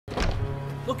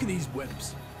Look at these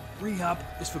wimps. Rehab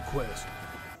is for queers.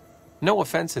 No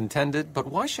offense intended, but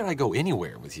why should I go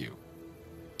anywhere with you?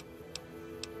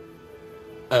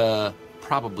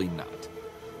 Probably not.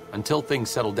 Until things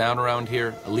settle down around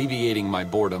here, alleviating my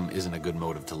boredom isn't a good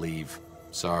motive to leave.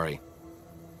 Sorry.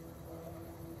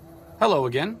 Hello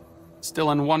again.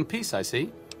 Still in one piece, I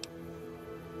see.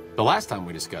 The last time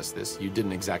we discussed this, you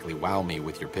didn't exactly wow me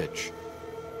with your pitch.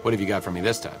 What have you got for me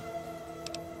this time?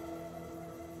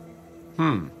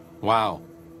 Wow.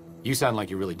 You sound like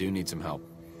you really do need some help.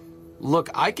 Look,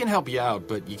 I can help you out,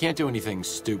 but you can't do anything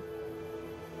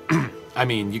I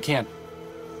mean, you can't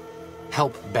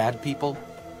help bad people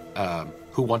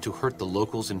who want to hurt the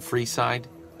locals in Freeside.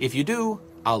 If you do,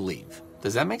 I'll leave.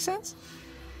 Does that make sense?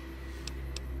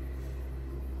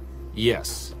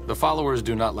 Yes, the followers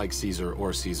do not like Caesar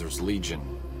or Caesar's Legion.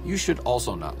 You should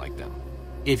also not like them.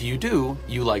 If you do,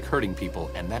 you like hurting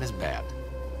people, and that is bad.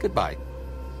 Goodbye.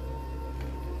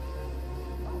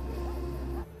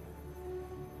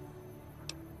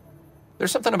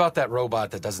 There's something about that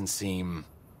robot that doesn't seem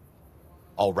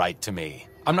all right to me.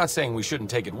 I'm not saying we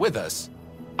shouldn't take it with us.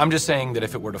 I'm just saying that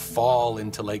if it were to fall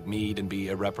into Lake Mead and be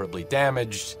irreparably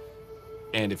damaged,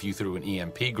 and if you threw an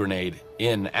EMP grenade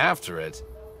in after it,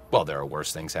 well, there are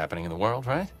worse things happening in the world,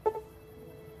 right?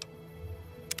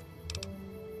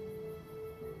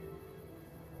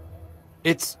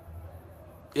 It's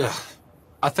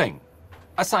a thing.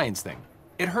 A science thing.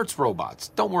 It hurts robots.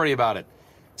 Don't worry about it.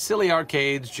 Silly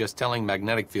arcades just telling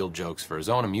magnetic field jokes for his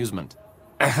own amusement.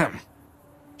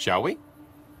 Shall we?